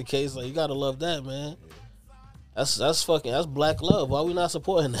that is the case. Like, you gotta love that, man. That's black love. Why we not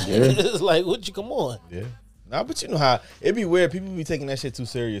supporting that? Yeah. It's like, what you come on? Yeah. Nah, but you know how it be weird. People be taking that shit too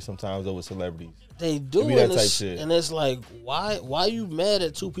serious sometimes over celebrities. They do, It be that and, type it's, shit. and it's like, why you mad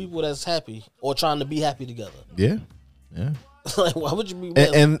at two people that's happy or trying to be happy together? Yeah. Yeah. Like, why would you be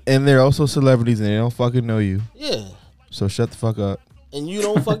mad? And they're also celebrities and they don't fucking know you. Yeah. So shut the fuck up. And you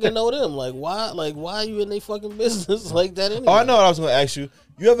don't fucking know them. Like, why? Like, why are you in their fucking business like that anyway? Oh, I know what I was gonna ask you.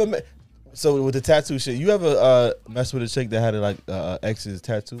 You ever so with the tattoo shit, you ever mess with a chick that had like ex's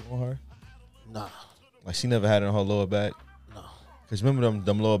tattoo on her? Nah. Like she never had it on her lower back? No. Cause remember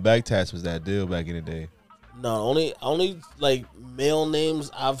them lower back tats was that deal back in the day. No, only like male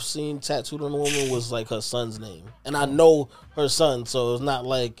names I've seen tattooed on a woman was like her son's name, and I know her son, so it's not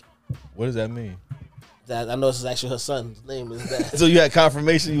like What does that mean? that. I know this is actually her son's name. Is that? So you had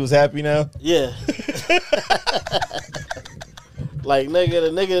confirmation you was happy now? Yeah. Like the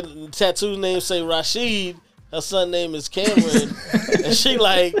nigga tattoo name say Rashid. Her son name is Cameron, and she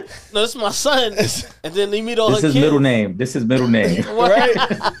like, no, this is my son. And then they meet all This her is kids. middle name. This is middle name.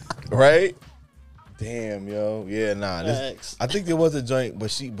 Right? Right? Damn, yo. Yeah, nah. Facts. I think there was a joint,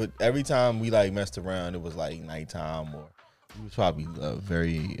 but every time we like messed around, it was like nighttime or we was probably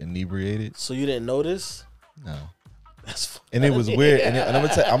very inebriated. So you didn't notice? No. That's funny. And it was weird. And I'm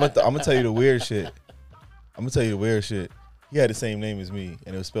gonna tell you the weird shit. I'm gonna tell you the weird shit. He had the same name as me,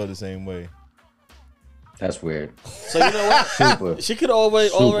 and it was spelled the same way. That's weird. So you know what? Super. She could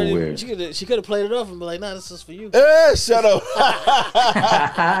already weird. she could have played it off and be like, nah, this is for you. Shut up.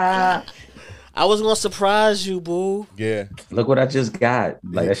 I was gonna surprise you, boo. Yeah. Look what I just got.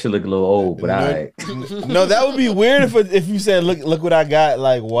 Like that shit look a little old, but all right. No, that would be weird if you said, look what I got.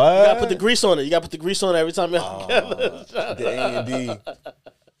 Like what? You gotta put the grease on it. You gotta put the grease on it every time y'all together. The A&D.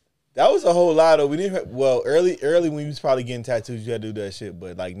 That was a whole lot of. We didn't. Early when we was probably getting tattoos, you had to do that shit.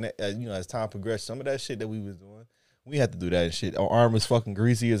 But like, as time progressed, some of that shit that we was doing, we had to do that shit. Our arm was fucking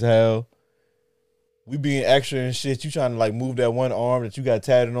greasy as hell. We being extra and shit. You trying to like move that one arm that you got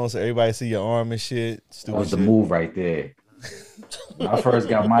tatted on so everybody see your arm and shit. Stupid That was the shit. move right there. When I first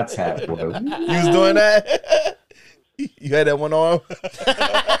got my tat, boy. You was doing that. You had that one arm.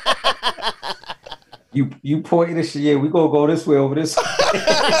 You pointing this shit. Yeah, we gonna go this way over this way.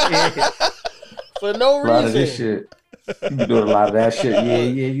 For no A lot of this reason. shit. You be doing a lot of that shit. Yeah,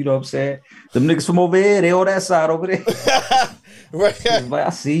 you know what I'm saying? Them niggas from over here, they on that side over there. Right. Like, I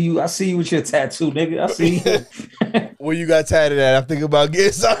see you with your tattoo, nigga. I see you. Where you got tatted at? I'm thinking about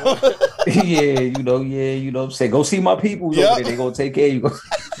getting some. yeah, you know what I'm saying? Go see my peoples Yep. over there. They gonna take care of you.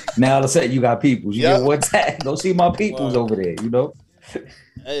 Now all of a sudden you got peoples. You Yep. get one tat. Go see my peoples over there, you know?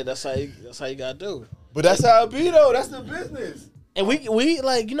 Hey, that's how you gotta do. But that's how it be though. That's the business. And we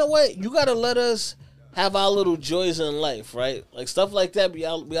like, you know what? You gotta let us have our little joys in life, right? Like stuff like that be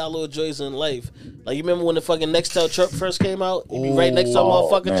our little joys in life. Like you remember when the fucking Nextel chirp first came out? You be right next to a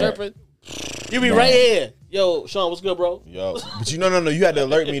motherfucker man. chirping. You be right here. Yo, Sean, what's good, bro? Yo, but no. You had to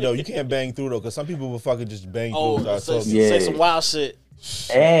alert me though. You can't bang through though, because some people will fucking just bang through. Oh, and start talking. Yeah. say some wild shit.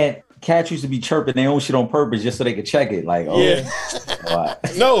 And cats used to be chirping their own shit on purpose just so they could check it. Like, oh, Yeah. wow.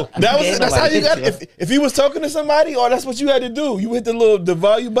 No, Yeah, that's how like you got. this, If he was talking to somebody, or that's what you had to do. You hit the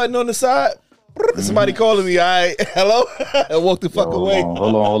volume button on the side. Somebody calling me. All right, hello, and walk the fuck away.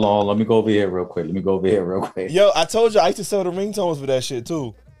 Hold on. Let me go over here real quick. Yo, I told you I used to sell the ringtones for that shit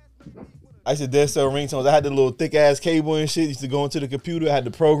too. I used to dead sell ringtones. I had the little thick ass cable and shit. Used to go into the computer. I had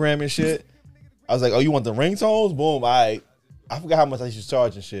the program and shit. I was like, oh, you want the ringtones? Boom. All right. I forgot how much I used to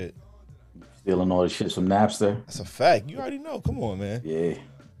charge and shit. Stealing all the shit from Napster. That's a fact. You already know. Come on, man. Yeah.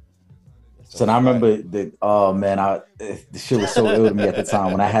 So I remember the the shit was so ill to me at the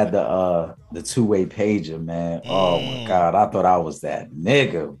time when I had the two-way pager, man. Oh my god, I thought I was that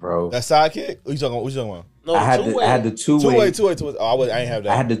nigga, bro. That sidekick? What you talking about? No, I had the two-way. Two-way. Oh, I ain't have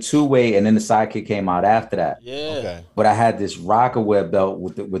that. I had the two-way, and then the sidekick came out after that. Yeah. Okay. But I had this Rockaware belt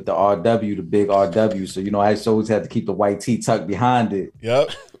with the RW, the big RW. So you know, I always had to keep the white tee tucked behind it.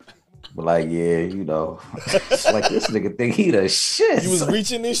 Yep. But like, yeah, you know, it's like this nigga think he the shit. You was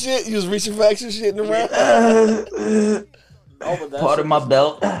reaching this shit? You was reaching for extra shit in the round? Oh, but that's Part of my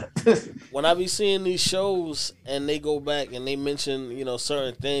belt. when I be seeing these shows and they go back and they mention, you know,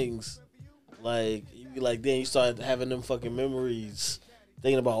 certain things, like you be like, then you start having them fucking memories,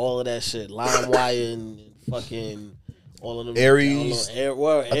 thinking about all of that shit, LimeWire and fucking all of them. Aries. I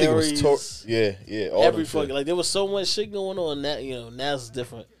think it was yeah. All every them shit. fucking like there was so much shit going on. Now you know now it's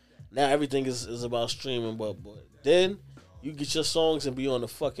different. Now everything is about streaming, but then you get your songs and be on the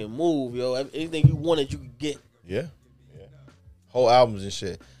fucking move, yo. Anything you wanted, you could get. Yeah. Whole albums and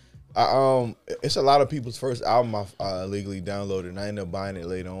shit. It's a lot of people's first album I illegally downloaded, and I ended up buying it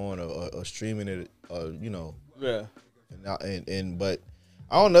later on or streaming it, you know. Yeah. But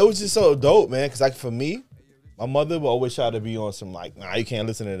I don't know. It was just so dope, man. Because like for me, my mother would always try to be on some like, nah, you can't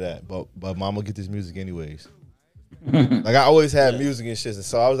listen to that. But mama get this music anyways. Like I always had music and shit, and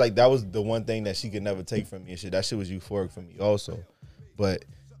so I was like, that was the one thing that she could never take from me and shit. That shit was euphoric for me also. But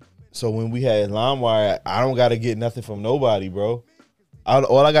so when we had LimeWire, I don't gotta get nothing from nobody, bro.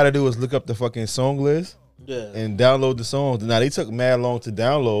 All I gotta do is look up the fucking song list and download the songs. Now they took mad long to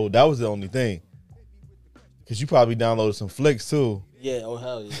download. That was the only thing. Cause you probably downloaded some flicks too. Yeah, oh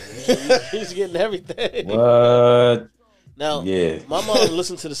hell yeah. He's getting everything. What? Now, Yeah. my mom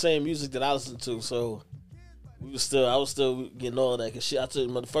listened to the same music that I listened to, so I was still getting all that. Cause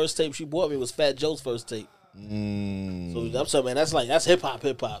the first tape she bought me was Fat Joe's first tape. So I'm saying, man, that's hip hop.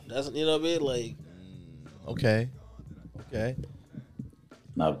 That's, you know what I mean? Like, Okay.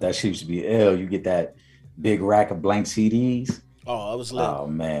 Now, if that shit used to be ill, you get that big rack of blank CDs. Oh, I was lit. Oh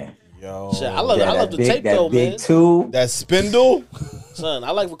man. Yo, Shit, I love the tape though, that big man. two. that spindle. Son,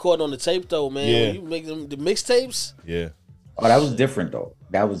 I like recording on the tape though, man. Yeah. When you make them the mixtapes. Yeah. Oh, that was different though.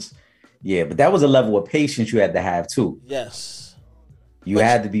 That was, yeah, but that was a level of patience you had to have too. Yes. You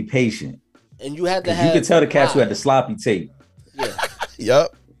had to be patient. And you had to 'Cause have. you could tell the cats who had the sloppy tape. Yeah.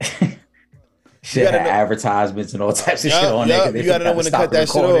 Yup. Shit had advertisements and all types of shit on there. 'cause they You gotta know when to stop cut that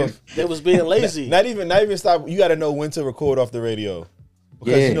shit recording. off. They was being lazy. Not even stop. You gotta know when to record off the radio.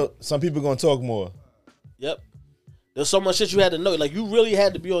 Because Yeah. you know some people gonna talk more. Yep. There's so much shit you had to know. Like you really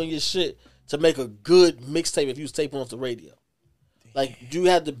had to be on your shit to make a good mixtape if you was taping off the radio. Like you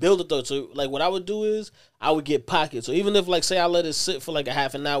had to build it though. So like what I would do is I would get pockets. So even if like say I let it sit for like a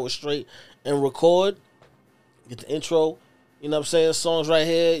half an hour straight and record, get the intro, you know what I'm saying, songs right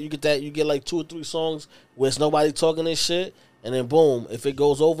here, you get that, you get like 2 or 3 songs where it's nobody talking this shit, and then boom, if it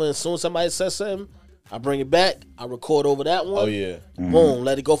goes over and as soon as somebody says something, I bring it back, I record over that one. Oh yeah. Boom,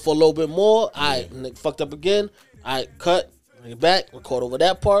 let it go for a little bit more. I fucked up again. I cut, bring it back, record over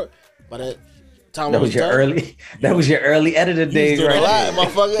that part. By the time That was your early. That was your early editor days, Doing a right? lot,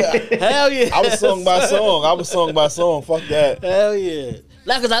 motherfucker. Hell yeah. I was song by song. Fuck that. Hell yeah.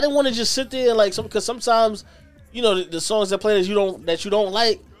 Nah, because I didn't want to just sit there and like because sometimes, you know, the songs that play that you don't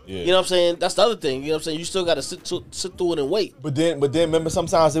like. Yeah. You know what I'm saying? That's the other thing. You know what I'm saying? You still got to sit through it and wait. But then remember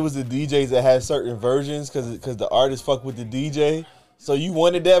sometimes it was the DJs that had certain versions because the artist fuck with the DJ. So you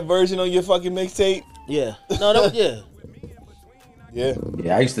wanted that version on your fucking mixtape? Yeah. No, that yeah. Yeah.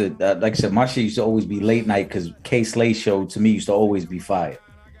 Yeah, I used to, like I said, my shit used to always be late night because K Slay show to me used to always be fire.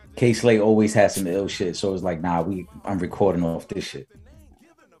 K Slay always had some ill shit, so it was like, nah, I'm recording off this shit.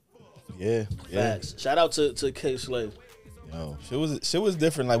 Yeah. Yeah. Facts. Shout out to K Slay. Yo, shit was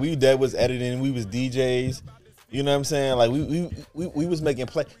different. Like that was editing, we was DJs. You know what I'm saying? Like we was making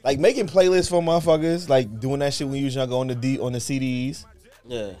making playlists for motherfuckers, like doing that shit when you was younger on the CDs.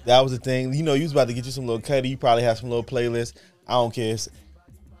 Yeah. That was the thing. You know, you was about to get you some little cutty. You probably had some little playlists. I don't care.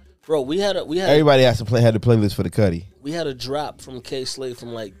 Bro, we had Everybody had the playlist for the cutty. we had a drop from K Slay from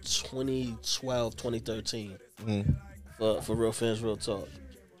like 2012, 2013. For Real Fans, Real Talk.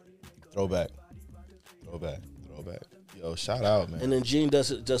 Throwback. Yo, shout out, man. And then Gene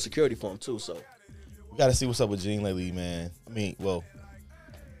does security for him too, so. We got to see what's up with Gene lately, man. I mean, well,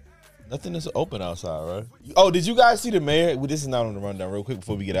 nothing is open outside, right? Oh, did you guys see the mayor? Well, this is not on the rundown real quick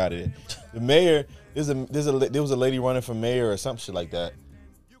before we get out of here. The mayor, there was a lady running for mayor or some shit like that.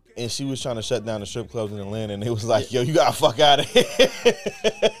 And she was trying to shut down the strip clubs in Atlanta, and it was like, yo, you got to fuck out of here.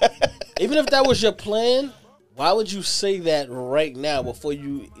 Even if that was your plan, why would you say that right now before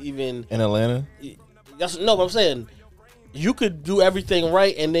you even... In Atlanta? No, but I'm saying, you could do everything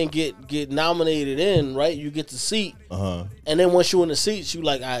right and then get nominated in, right? You get the seat. Uh-huh. And then once you're in the seats, you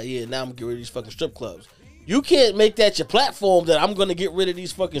like, now I'm going to get rid of these fucking strip clubs. You can't make that your platform that I'm going to get rid of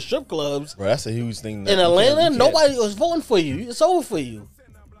these fucking strip clubs. Bro, that's a huge thing. In Atlanta, nobody was voting for you. It's over for you.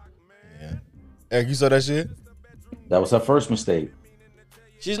 Yeah. Eric, you saw that shit? That was her first mistake.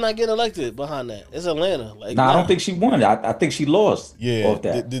 She's not getting elected behind that. It's Atlanta. Like, I don't think she won. I think she lost. Yeah. Off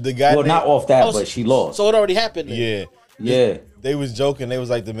that. The guy well, not off that, but she lost. So it already happened then. Yeah. Yeah. They was joking. They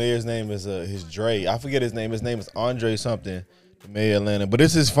was like, the mayor's name is his Dre. I forget his name. His name is Andre something. The mayor of Atlanta. But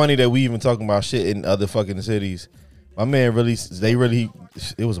this is funny that we even talking about shit in other fucking cities. My man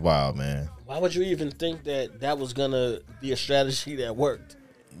it was wild, man. Why would you even think that was gonna be a strategy that worked?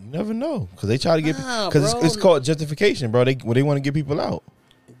 You never know, because they try to get Nah, because bro. it's called justification, bro. They want to get people out.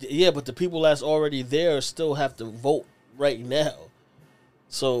 Yeah, but the people that's already there still have to vote right now.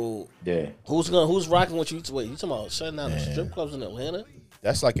 So Yeah. who's rocking with you? Wait, you talking about shutting down the strip clubs in Atlanta?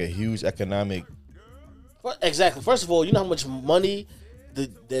 That's like a huge economic. Well, exactly. First of all, you know how much money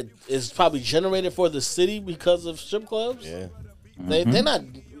that is probably generated for the city because of strip clubs? Yeah, They're not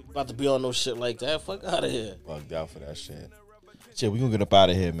about to be on no shit like that. Fuck out of here. bugged out for that shit. Shit, we gonna get up out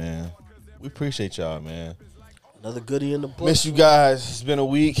of here, man. We appreciate y'all, man. Another goodie in the book. Miss you guys. It's been a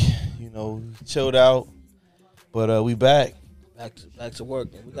week. You know, chilled out, but we back. Back to work.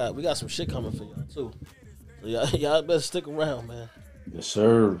 And we got some shit coming for y'all too. So y'all better stick around, man. Yes,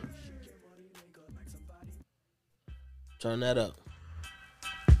 sir. Turn that up.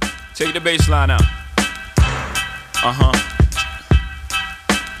 Take the bass line out.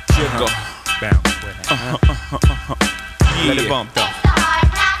 Go. Bounce. Let it bump though.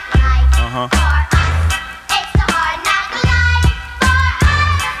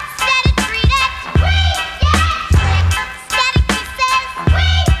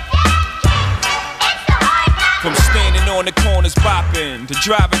 From standing on the corners bopping to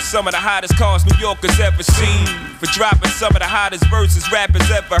driving some of the hottest cars New Yorkers ever seen. For dropping some of the hottest verses rappers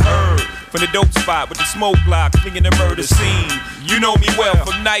ever heard. From the dope spot with the smoke block, clinging the murder scene. You know me well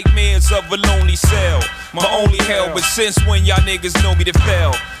from nightmares of a lonely cell. My only hell, but since when y'all niggas know me to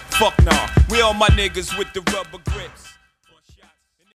fail? Fuck nah, we all my niggas with the rubber grips.